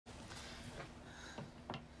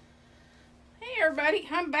everybody,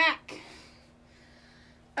 I'm back.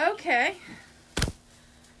 Okay.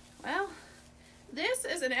 Well, this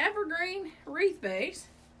is an evergreen wreath base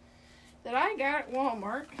that I got at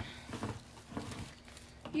Walmart.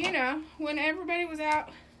 You know, when everybody was out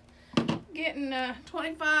getting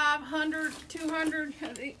 2,500, 200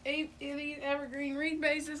 of these evergreen wreath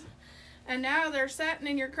bases, and now they're sitting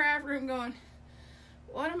in your craft room going,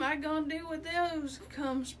 what am I going to do with those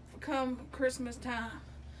come Christmas time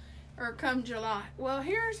or come July? Well,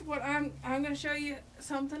 here's what I'm going to show you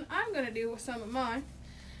something I'm going to do with some of mine,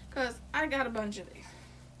 because I got a bunch of these.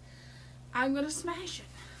 I'm going to smash it.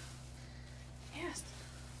 Yes.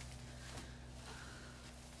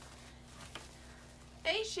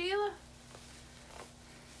 Hey, Sheila.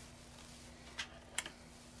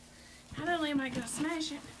 Not only am I going to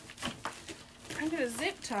smash it, I'm going to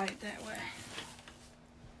zip tie it that way.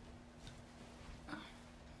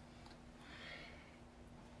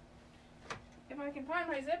 If I can find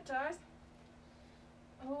my zip ties.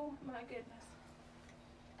 Oh my goodness.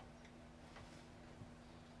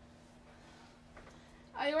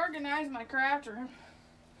 I organized my craft room.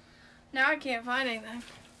 Now I can't find anything.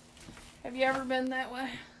 Have you ever been that way?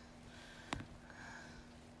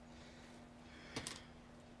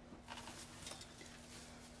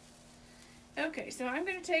 Okay, so I'm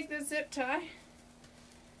going to take this zip tie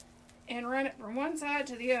and run it from one side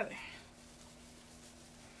to the other.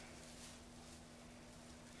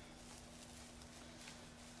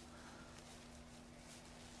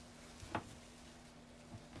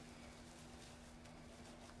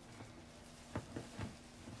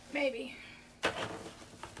 Maybe.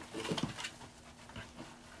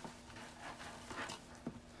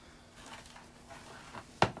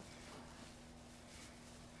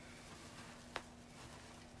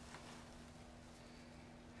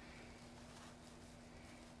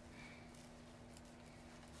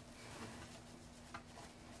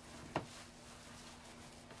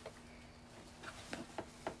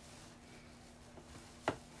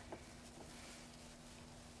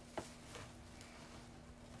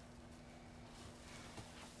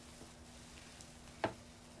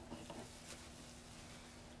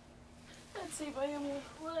 Let's see if I am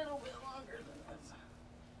a little bit longer than this.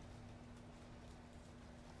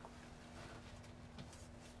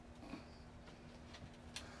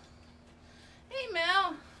 Hey,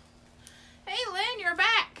 Mel. Hey, Lynn, you're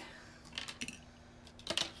back.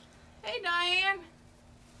 Hey, Diane.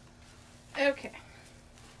 Okay.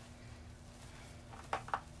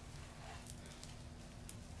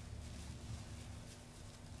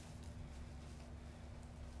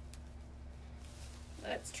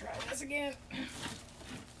 Let's try this again.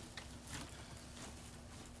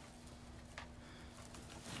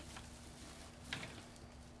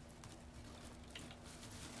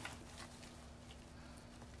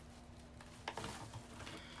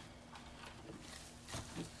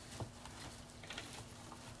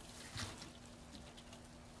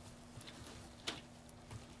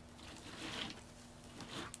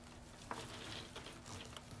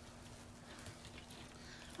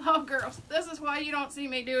 Oh, girls, this is why you don't see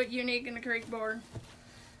me do it unique in the creek board.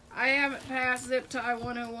 I haven't passed zip tie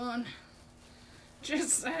 101. Just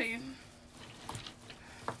saying.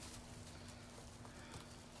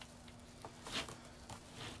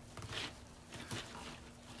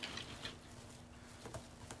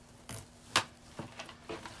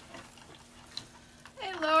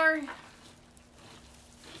 Hey, Lori.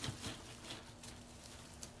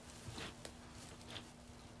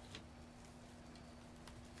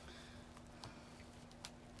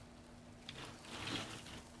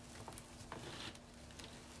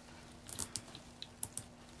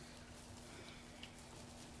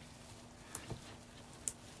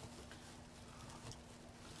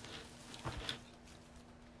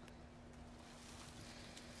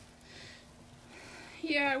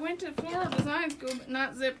 Yeah, I went to floral design school, but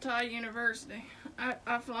not zip tie university.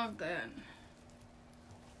 I flunked that.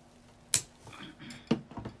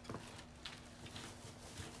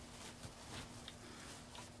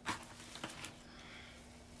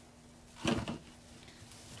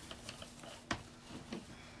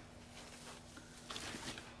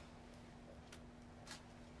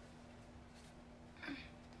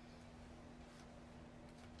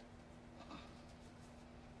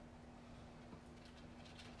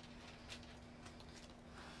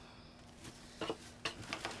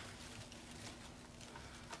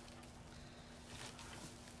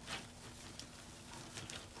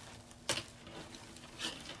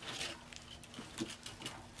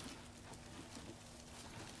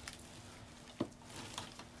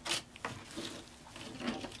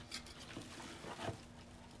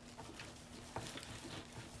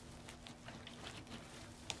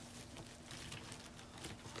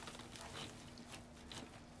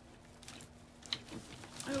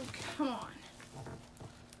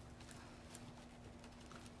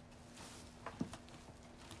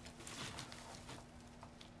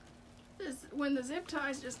 when the zip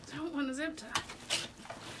ties just don't want to zip tie.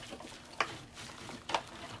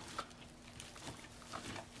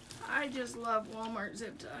 I just love Walmart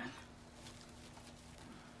zip tie.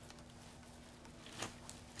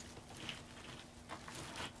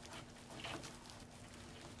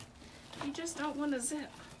 You just don't want to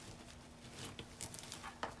zip.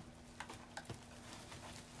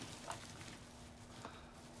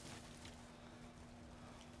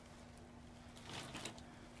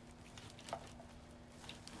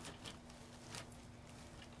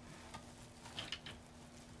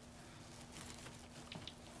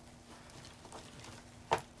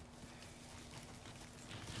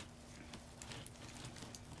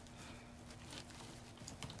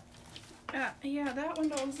 Yeah, that one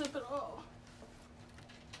don't zip at all.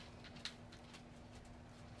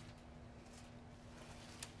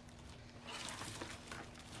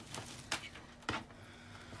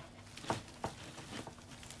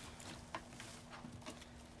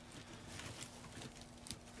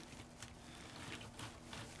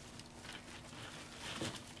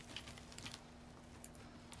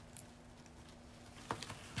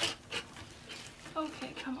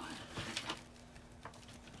 Okay, come on.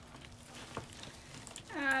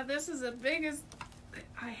 This is the biggest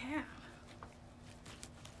I have.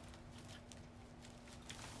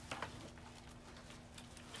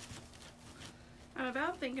 I'm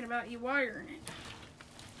about thinking about you wiring it.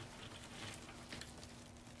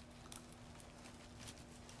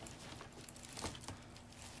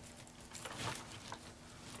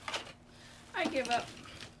 I give up.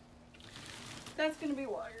 That's gonna be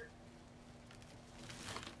wired.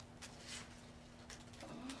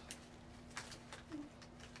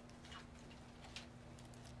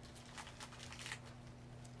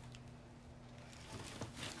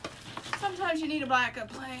 Sometimes you need a backup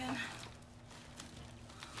plan.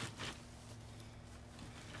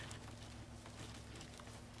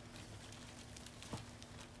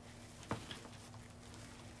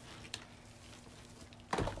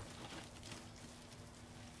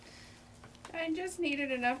 I just need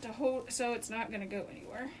it enough to hold so it's not going to go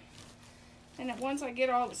anywhere. And then once I get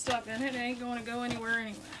all the stuff in it, it ain't going to go anywhere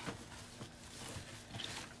anyway.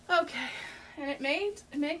 Okay, and it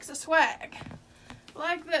makes a swag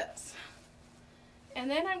like this. And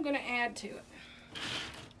then I'm going to add to it.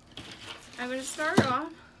 I'm going to start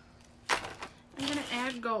off, I'm going to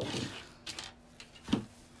add gold. I'm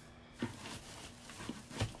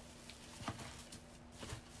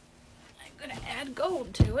going to add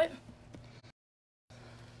gold to it.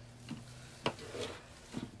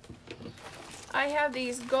 I have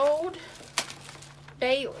these gold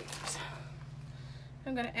bay leaves.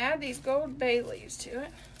 I'm going to add these gold bay leaves to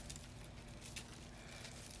it.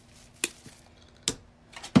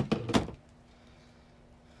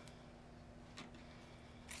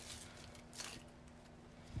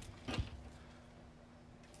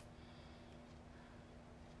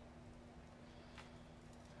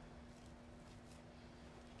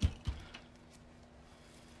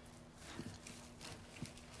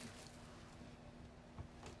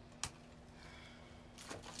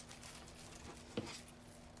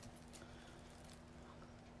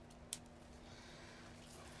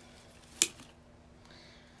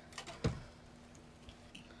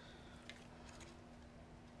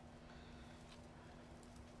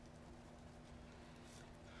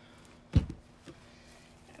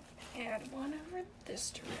 Add one over this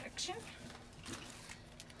direction.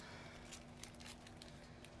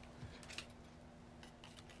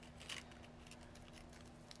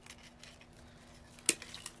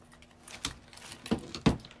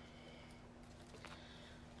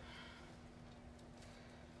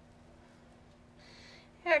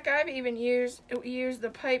 Heck, I've even used the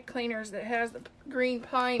pipe cleaners that has the green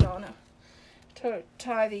pine on them to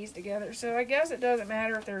tie these together. So I guess it doesn't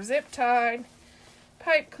matter if they're zip tied.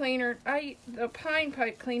 Pipe cleaner, the pine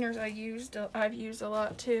pipe cleaners I've used a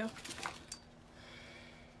lot too.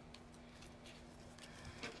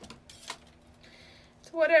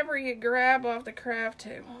 It's whatever you grab off the craft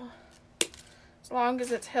table, as long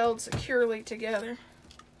as it's held securely together.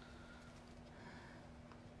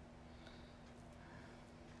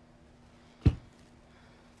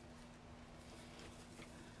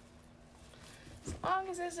 As long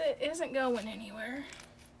as it isn't going anywhere,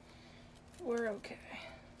 we're okay.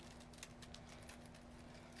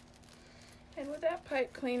 And with that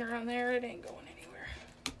pipe cleaner on there, it ain't going anywhere.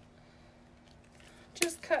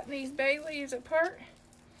 Just cutting these bay leaves apart.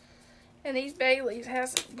 And these bay leaves have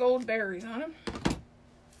some gold berries on them.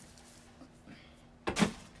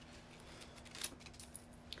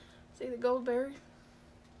 See the gold berries?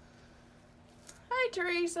 Hi,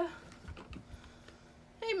 Teresa.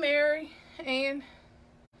 Hey, Mary. and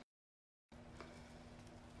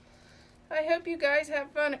I hope you guys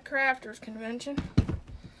have fun at Crafters Convention.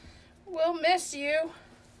 We'll miss you.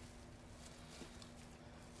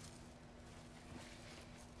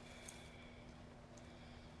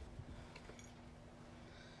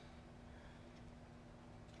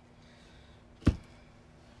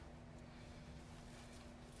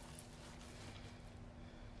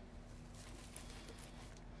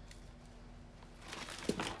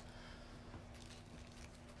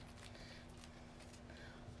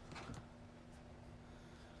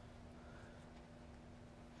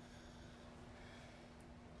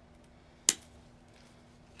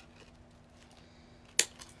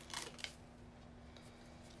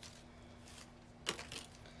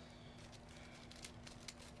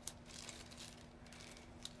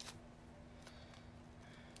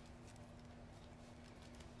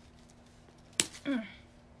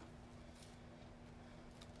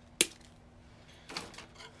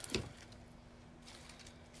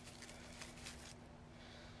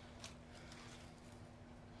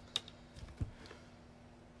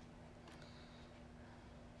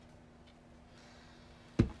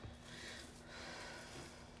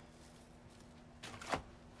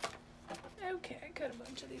 Okay, I cut a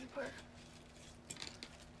bunch of these apart.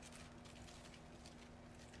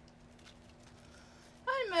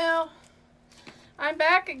 Hi, Mel. I'm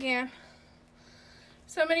back again.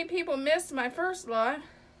 So many people missed my first lot.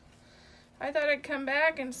 I thought I'd come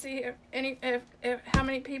back and see if how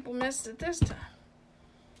many people missed it this time.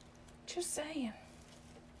 Just saying.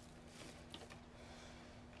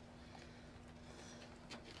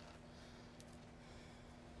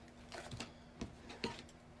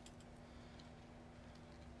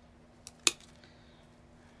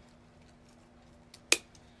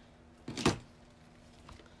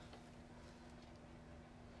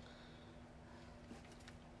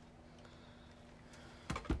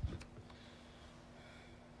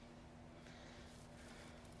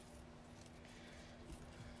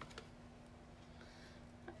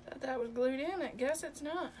 That was glued in. I guess it's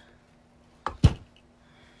not.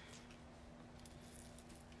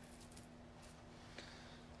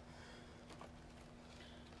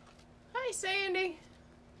 Hi, Sandy.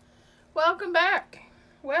 Welcome back.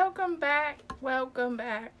 Welcome back. Welcome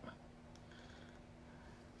back.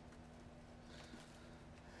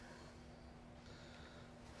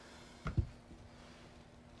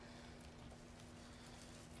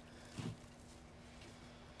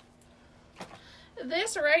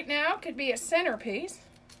 This right now could be a centerpiece.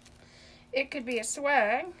 It could be a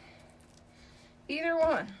swag. Either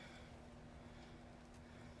one.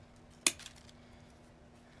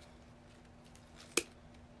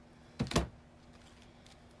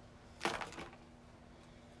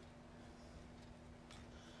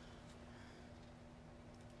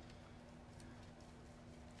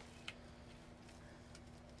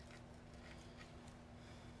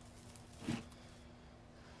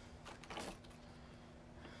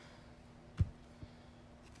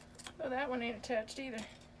 Oh, that one ain't attached either.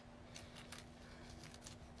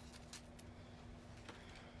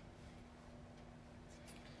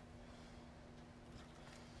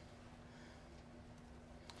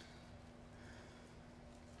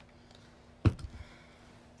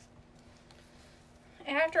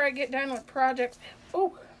 After I get done with projects,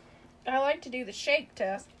 I like to do the shake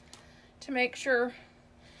test to make sure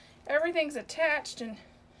everything's attached and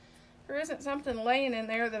there isn't something laying in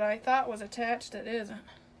there that I thought was attached that isn't.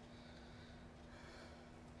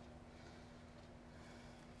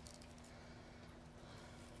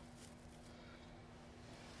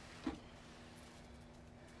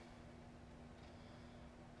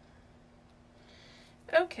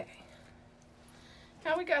 Okay,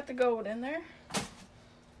 now we got the gold in there.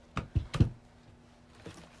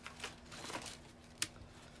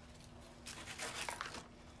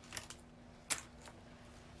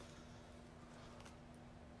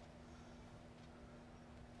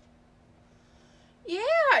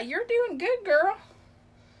 Yeah, you're doing good, girl.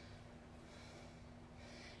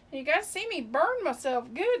 And you guys see me burn myself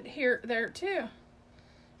good there too.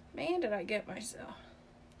 Man, did I get myself.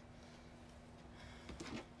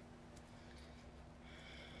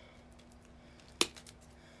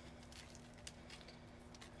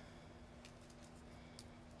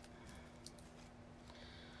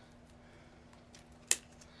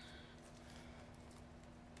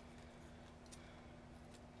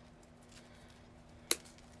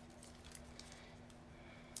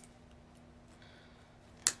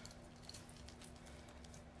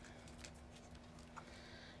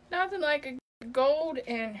 Nothing like a gold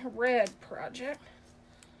and red project.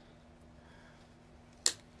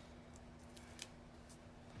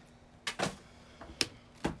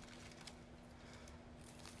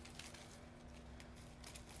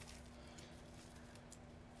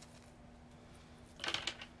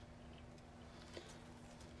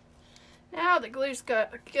 Now the glue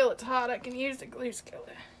skillet's hot, I can use the glue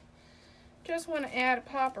skillet. Just want to add a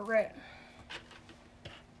pop of red.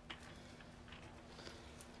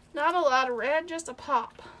 Not a lot of red, just a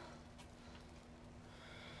pop.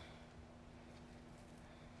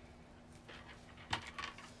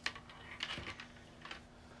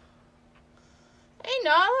 Hey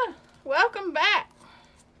Nala, welcome back.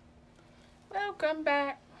 Welcome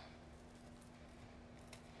back.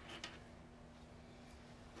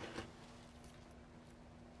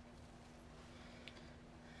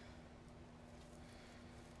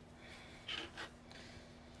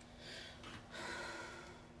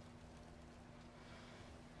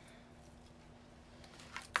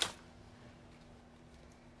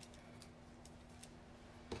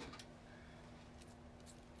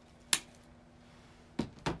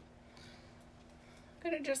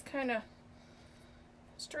 I'm gonna just kind of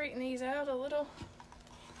straighten these out a little.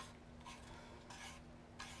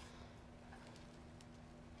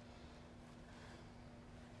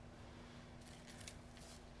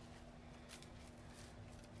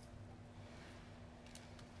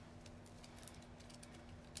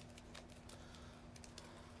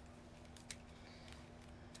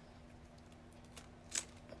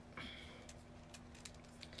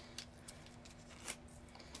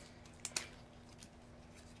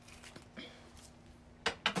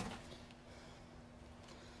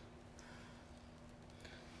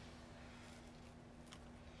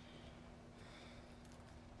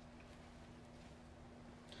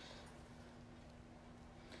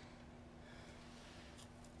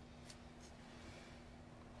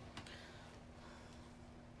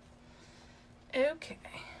 Okay.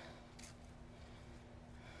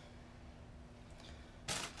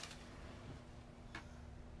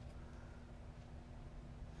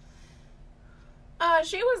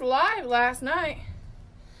 She was live last night.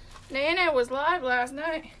 Nana was live last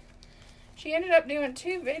night. She ended up doing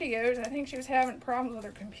 2 videos. I think she was having problems with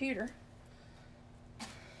her computer.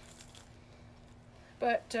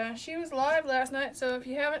 But she was live last night, so if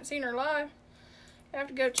you haven't seen her live, you have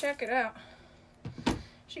to go check it out.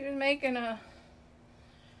 She was making a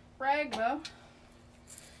rag bow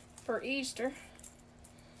for Easter.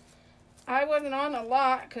 I wasn't on a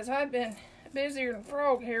lot because I've been busier than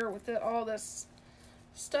frog hair with all this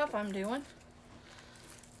stuff I'm doing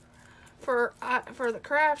for the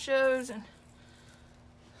craft shows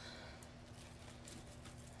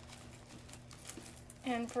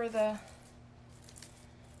and for the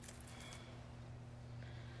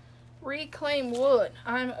reclaim wood.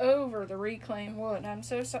 I'm over the reclaim wood. I'm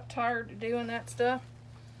so tired of doing that stuff.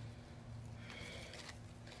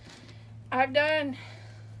 I've done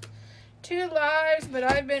 2 lives, but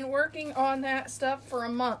I've been working on that stuff for a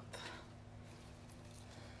month.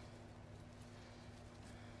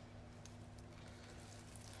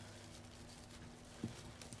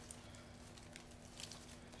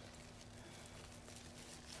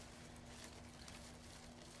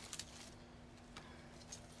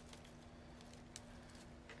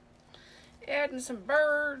 Adding some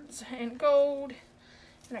birds and gold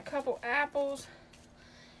and a couple apples.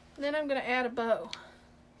 And then I'm going to add a bow.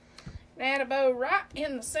 Add a bow right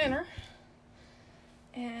in the center.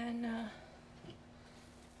 And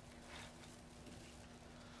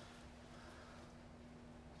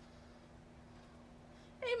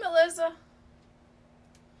hey Melissa.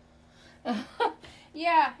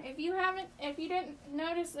 Yeah, if you didn't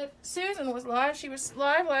notice that Susan was live, she was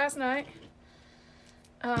live last night.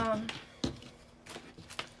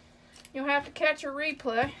 You'll have to catch a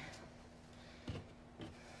replay.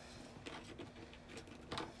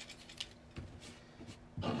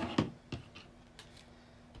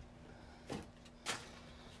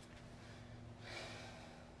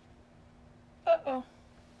 Uh-oh.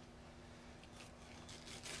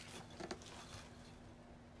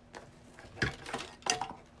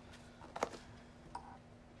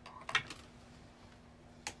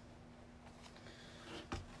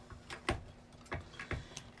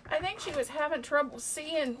 I think she was having trouble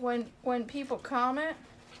seeing when people comment.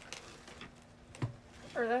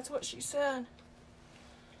 Or that's what she said.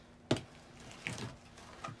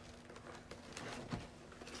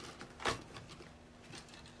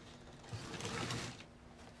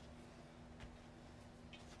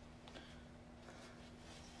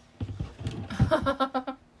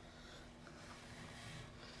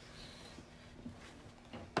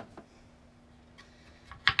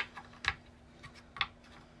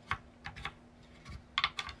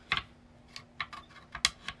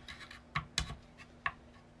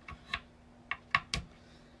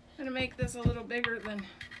 I'm gonna make this a little bigger than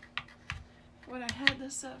what I had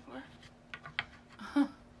this set for.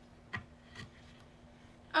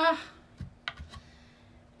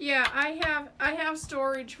 Yeah, I have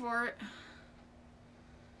storage for it,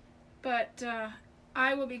 but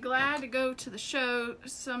I will be glad to go to the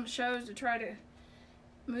some shows to try to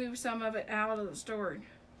move some of it out of the storage.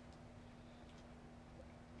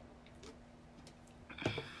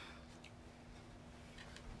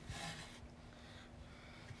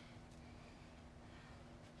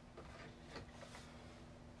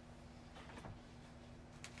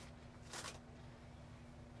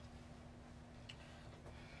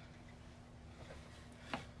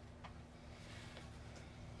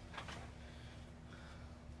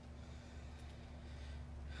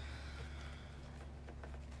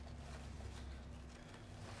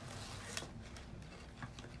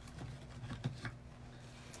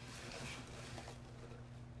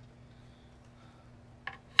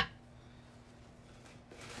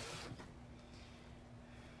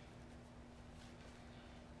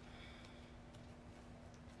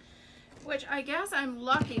 Which I guess I'm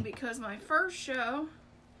lucky because my first show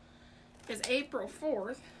is April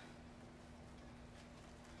 4th.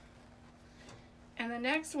 And the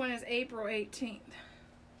next one is April 18th.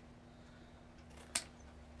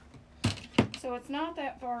 So it's not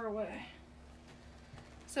that far away.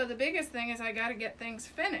 So the biggest thing is I got to get things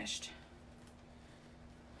finished.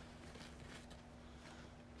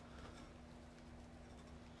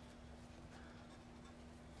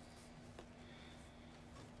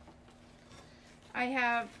 I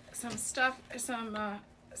have some stuffed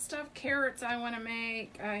carrots I want to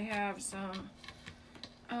make. I have some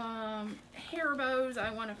hair bows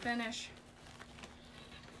I want to finish.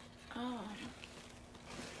 I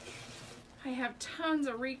have tons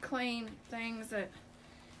of reclaim things that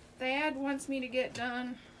Thad wants me to get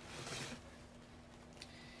done.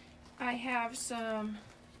 I have some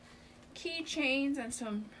keychains and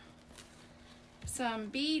some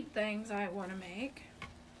bead things I want to make.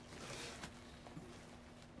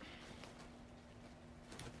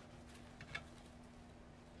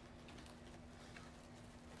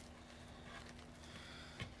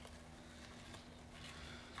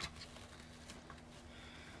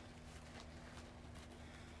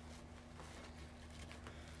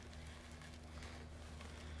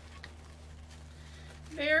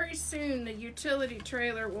 Very soon the utility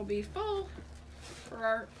trailer will be full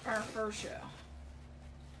for our first show.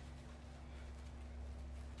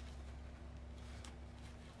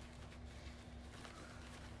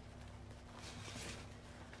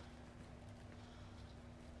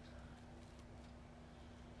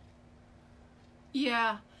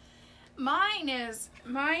 Yeah, mine is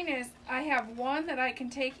I have one that I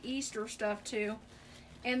can take Easter stuff to.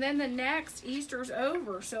 And then the next Easter's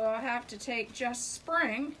over, so I'll have to take just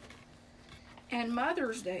spring and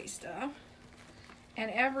Mother's Day stuff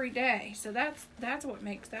and every day. So that's what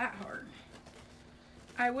makes that hard.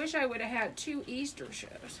 I wish I would have had 2 Easter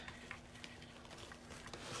shows.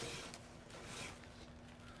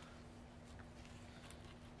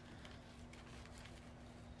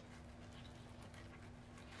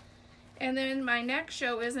 And then my next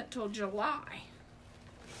show isn't till July.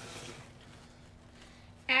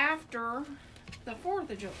 After the 4th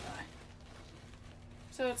of July.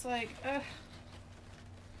 So it's like,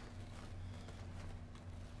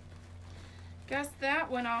 guess that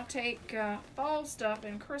one I'll take fall stuff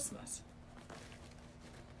and Christmas.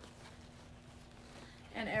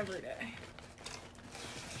 And every day.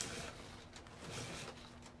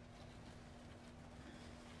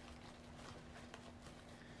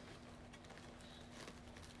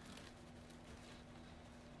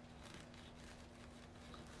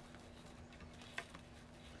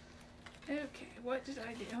 Okay, what did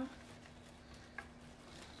I do?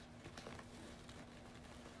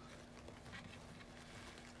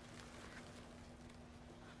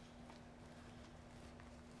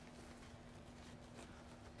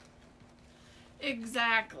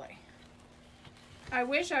 Exactly. I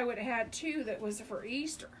wish I would have had 2 that was for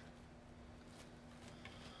Easter.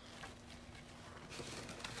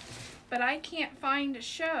 But I can't find a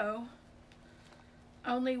show.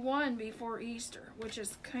 Only one before Easter, which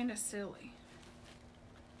is kind of silly.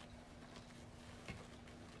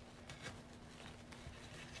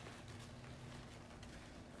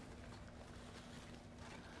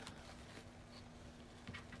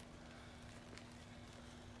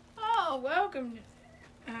 Oh, welcome,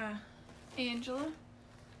 Angela.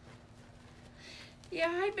 Yeah,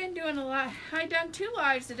 I've been doing a lot. I done 2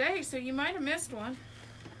 lives today, so you might have missed one.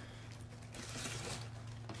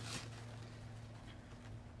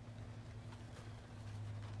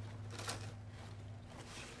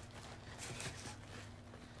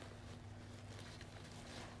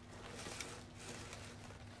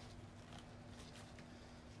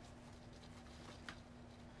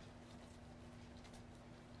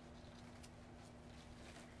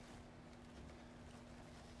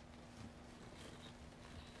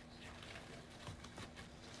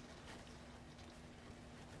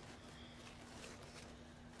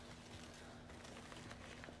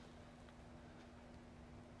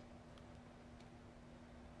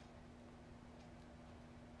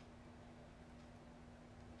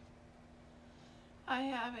 I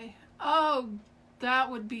have a, oh, that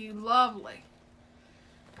would be lovely.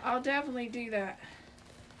 I'll definitely do that.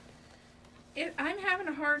 I'm having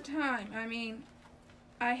a hard time. I mean,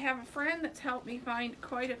 I have a friend that's helped me find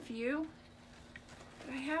quite a few.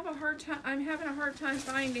 But I'm having a hard time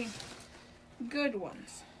finding good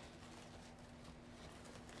ones.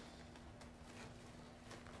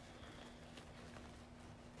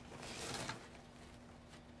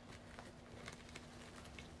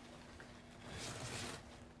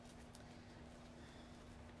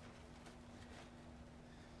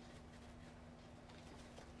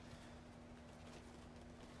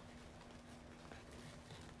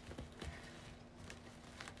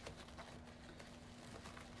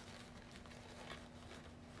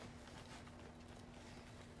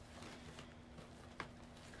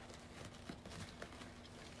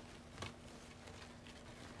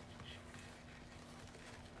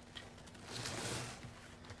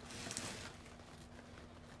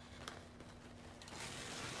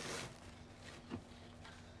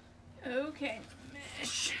 Okay,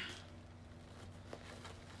 mesh.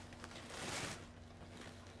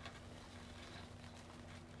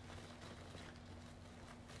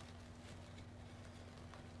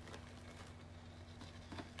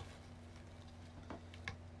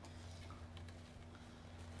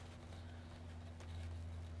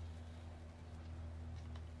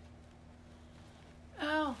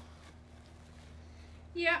 Oh.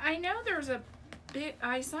 Yeah, I know there's a big,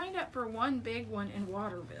 I signed up for one big one in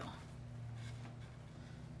Waterville.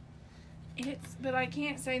 But I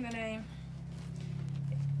can't say the name.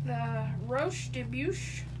 The Roche de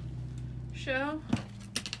Bouche show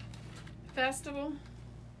festival.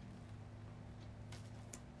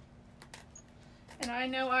 And I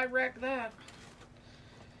know I wrecked that.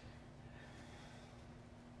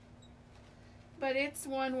 But it's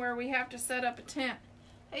one where we have to set up a tent.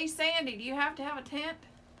 Hey Sandy, do you have to have a tent?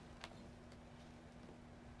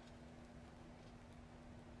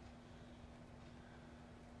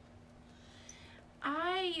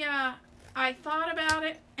 I thought about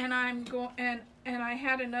it, and I'm going, and I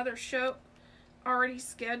had another show already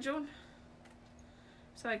scheduled,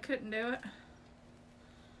 so I couldn't do it.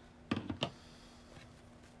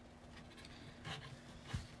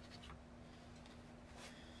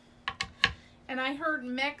 And I heard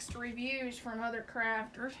mixed reviews from other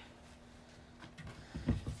crafters.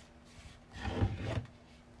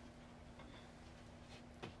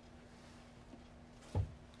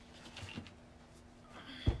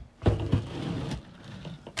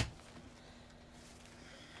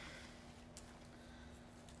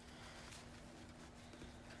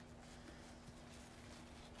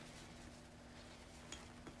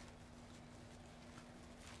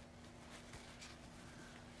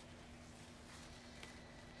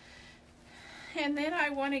 And then I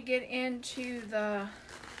want to get into the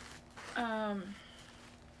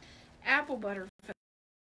apple butter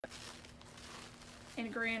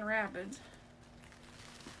in Grand Rapids.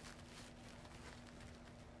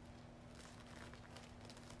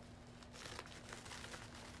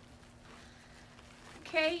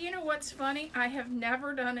 Okay, you know what's funny? I have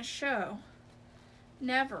never done a show.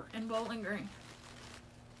 Never in Bowling Green.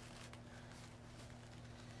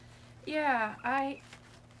 Yeah, I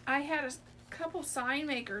had a couple sign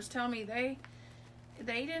makers tell me they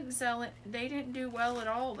didn't sell it, they didn't do well at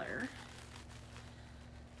all there.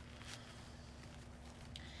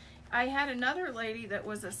 I had another lady that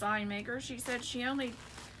was a sign maker. She said she only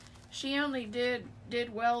did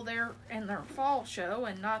well there in their fall show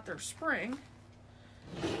and not their spring.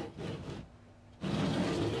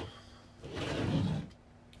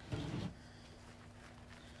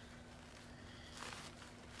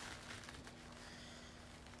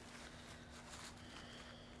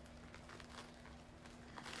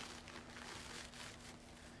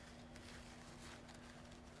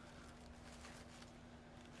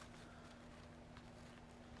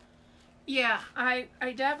 Yeah, I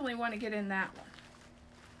definitely want to get in that one.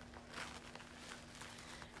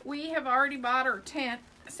 We have already bought our tent.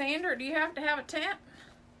 Sandra, do you have to have a tent?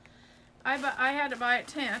 I had to buy a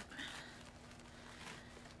tent.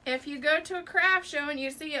 If you go to a craft show and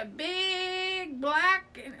you see a big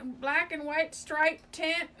black and white striped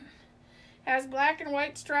tent, has black and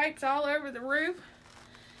white stripes all over the roof,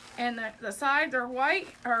 and the sides are white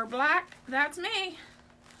or black, that's me.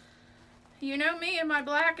 You know me and my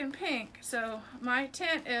black and pink, so my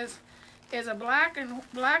tent is a black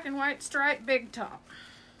and white striped big top.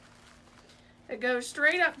 It goes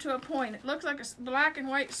straight up to a point. It looks like a black and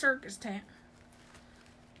white circus tent.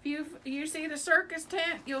 If you see the circus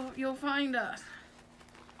tent, you'll find us.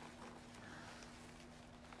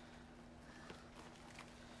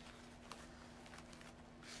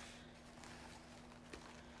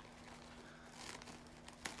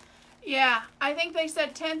 Yeah, I think they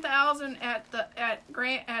said 10,000 at the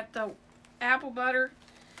apple butter,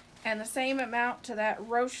 and the same amount to that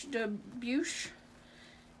Roche de Buche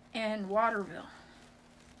in Waterville.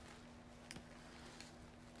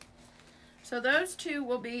 So those two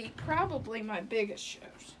will be probably my biggest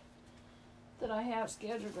shows that I have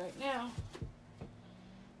scheduled right now.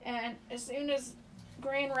 And as soon as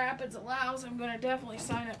Grand Rapids allows, I'm going to definitely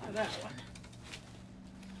sign up for that one.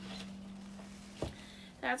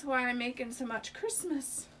 That's why I'm making so much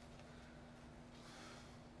Christmas.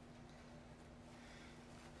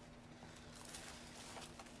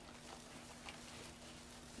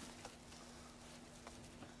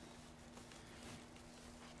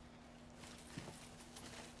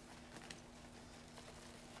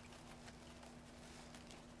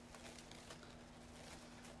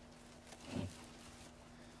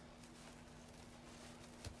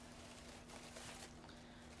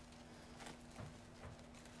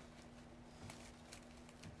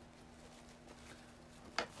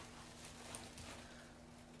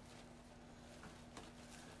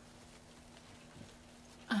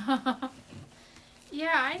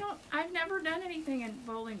 Yeah, I've never done anything in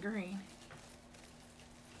Bowling Green.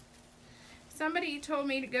 Somebody told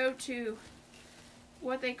me to go to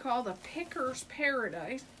what they call the Picker's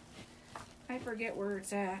Paradise. I forget where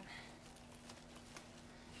it's at.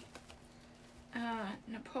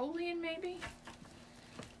 Napoleon maybe?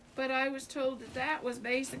 But I was told that that was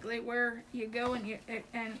basically where you go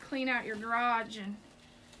and clean out your garage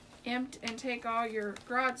and take all your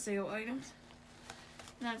garage sale items.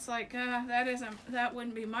 And that's like, that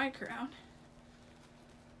wouldn't be my crowd.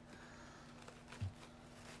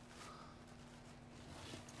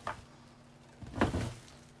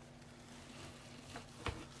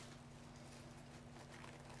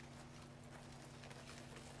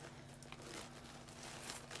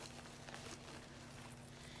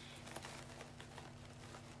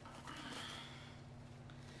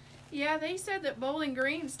 Yeah, they said that Bowling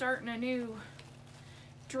Green's starting a new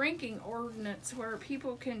drinking ordinance where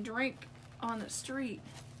people can drink on the street,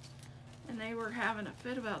 and they were having a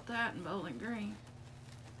fit about that in Bowling Green.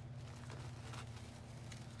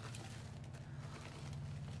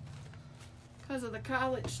 Because of the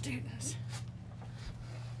college students.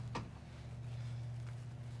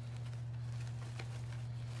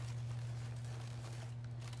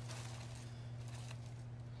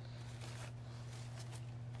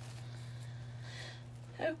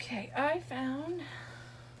 Okay, I found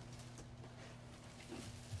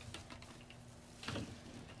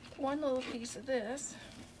one little piece of this.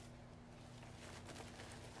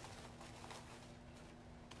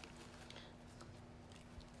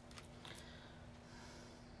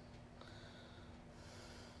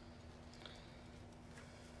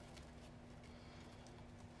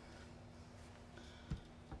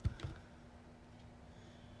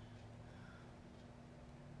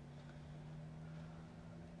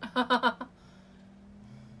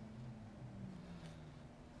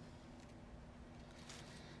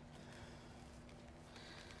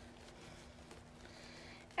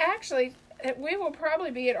 Actually, we will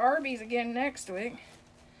probably be at Arby's again next week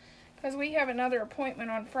because we have another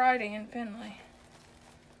appointment on Friday in Findlay.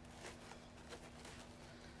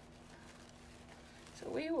 So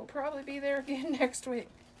we will probably be there again next week.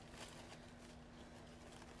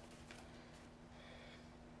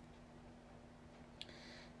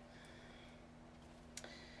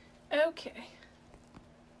 Okay.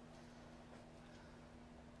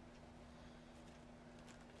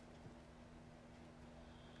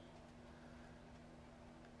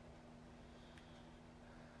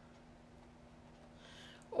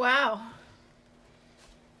 Wow.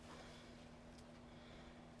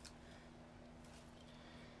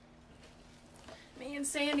 Me and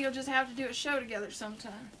Sandy will just have to do a show together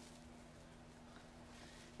sometime.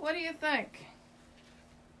 What do you think?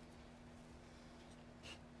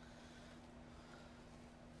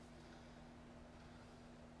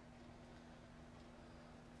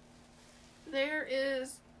 There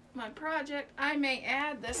is my project. I may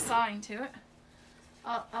add this sign to it.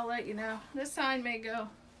 I'll let you know. This sign may go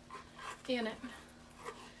in it.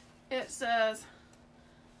 It says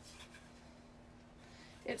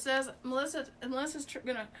Melissa's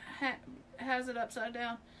gonna has it upside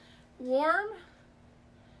down. Warm.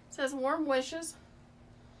 It says warm wishes.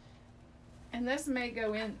 And this may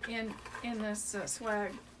go in this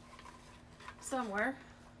swag somewhere.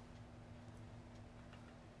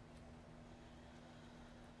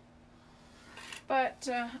 But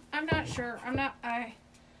I'm not sure.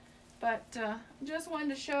 But just wanted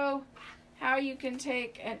to show how you can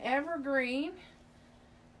take an evergreen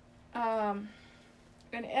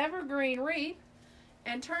wreath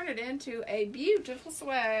and turn it into a beautiful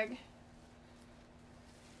swag.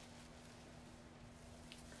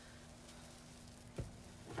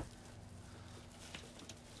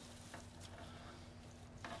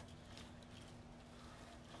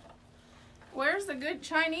 Where's the good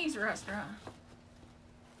Chinese restaurant?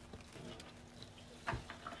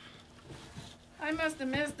 I must have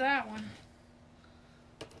missed that one.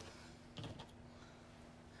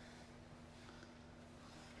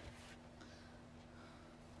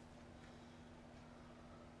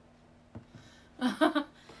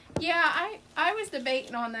 Yeah, I was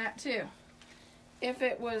debating on that too. If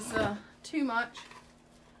it was too much.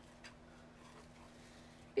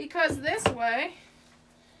 Because this way,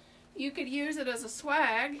 you could use it as a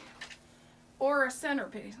swag or a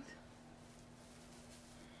centerpiece.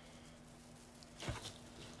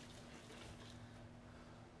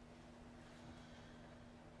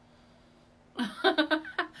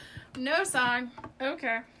 No sign.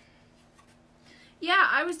 Okay. Yeah,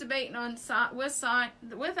 I was debating on with sign.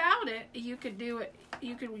 Without it, you could do it.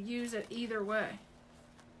 You could use it either way.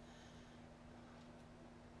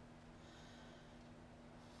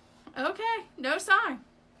 Okay, no sign.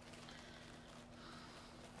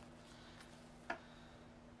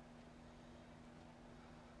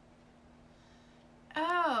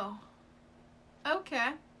 Oh.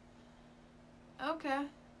 Okay. Okay.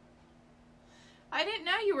 I didn't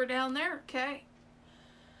know you were down there. Okay.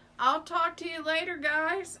 I'll talk to you later,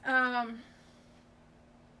 guys. I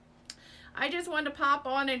just wanted to pop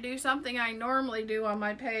on and do something I normally do on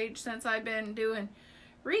my page since I've been doing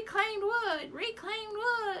reclaimed wood, reclaimed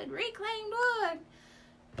wood, reclaimed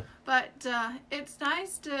wood. But it's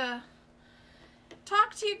nice to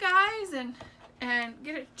talk to you guys and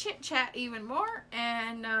get a chit chat even more.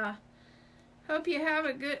 And hope you have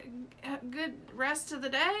a good rest of the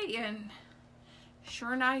day. And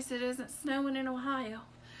sure nice it isn't snowing in Ohio.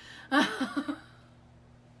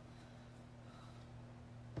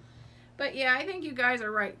 But yeah, I think you guys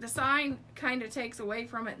are right. The sign kind of takes away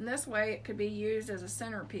from it, and this way it could be used as a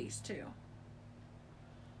centerpiece too.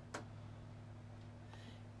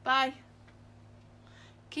 Bye.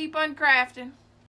 Keep on crafting.